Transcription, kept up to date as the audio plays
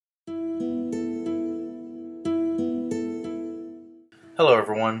Hello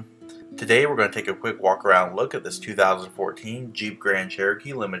everyone. Today we're going to take a quick walk around look at this 2014 Jeep Grand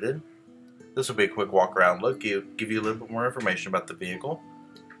Cherokee Limited. This will be a quick walk around look, give you a little bit more information about the vehicle.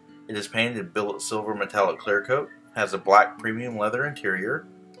 It is painted in billet silver metallic clear coat, has a black premium leather interior.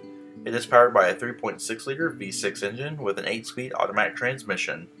 It is powered by a 3.6 liter V6 engine with an 8-speed automatic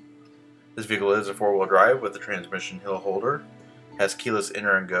transmission. This vehicle is a 4-wheel drive with a transmission hill holder, has keyless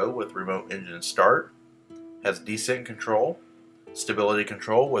enter and go with remote engine start, has descent control, stability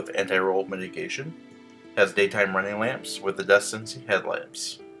control with anti-roll mitigation, has daytime running lamps with the dust sensing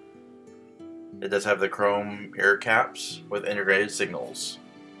headlamps. It does have the chrome mirror caps with integrated signals.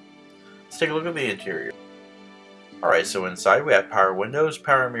 Let's take a look at the interior. Alright, so inside we have power windows,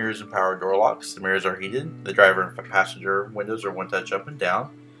 power mirrors, and power door locks. The mirrors are heated. The driver and passenger windows are one touch up and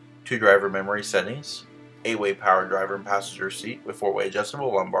down. 2 driver memory settings. 8-way power driver and passenger seat with 4-way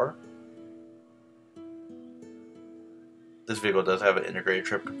adjustable lumbar. This vehicle does have an integrated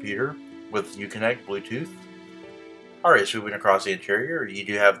trip computer with Uconnect Bluetooth. Alright, so moving across the interior, you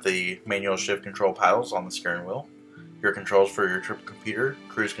do have the manual shift control paddles on the steering wheel, your controls for your trip computer,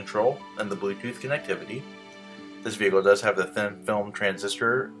 cruise control, and the Bluetooth connectivity. This vehicle does have the thin film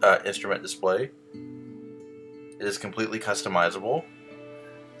transistor instrument display. It is completely customizable.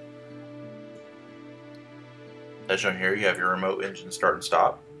 As shown here, you have your remote engine start and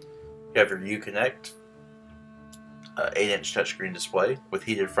stop. You have your Uconnect 8-inch touchscreen display with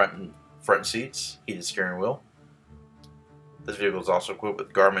heated front seats, heated steering wheel. This vehicle is also equipped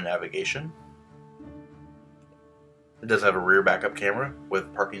with Garmin navigation. It does have a rear backup camera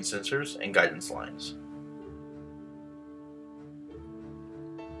with parking sensors and guidance lines.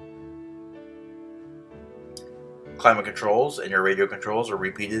 Climate controls and your radio controls are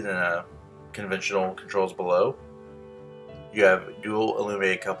repeated in conventional controls below. You have dual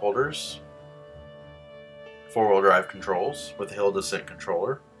illuminated cup holders, 4-wheel drive controls with a hill descent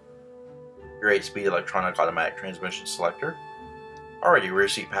controller, your 8-speed electronic automatic transmission selector. Alrighty, rear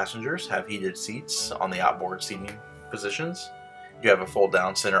seat passengers have heated seats on the outboard seating positions. You have a fold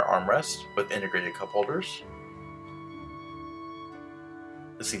down center armrest with integrated cup holders.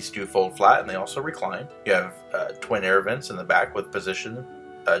 The seats do fold flat and they also recline. You have twin air vents in the back with position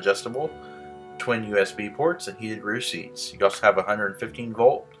adjustable, twin USB ports, and heated rear seats. You also have a 115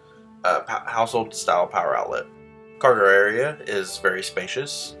 volt household style power outlet. Cargo area is very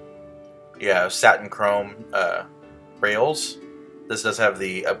spacious. You have satin chrome rails. This does have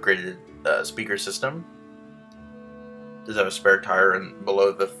the upgraded speaker system. It does have a spare tire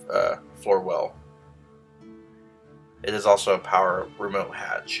below the floor well. It is also a power remote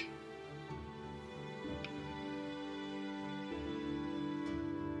hatch.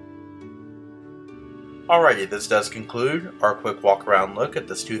 Alrighty, this does conclude our quick walk around look at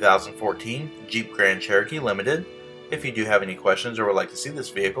this 2014 Jeep Grand Cherokee Limited. If you do have any questions or would like to see this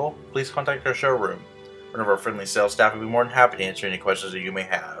vehicle, please contact our showroom. One of our friendly sales staff will be more than happy to answer any questions that you may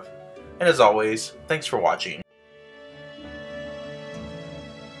have. And as always, thanks for watching.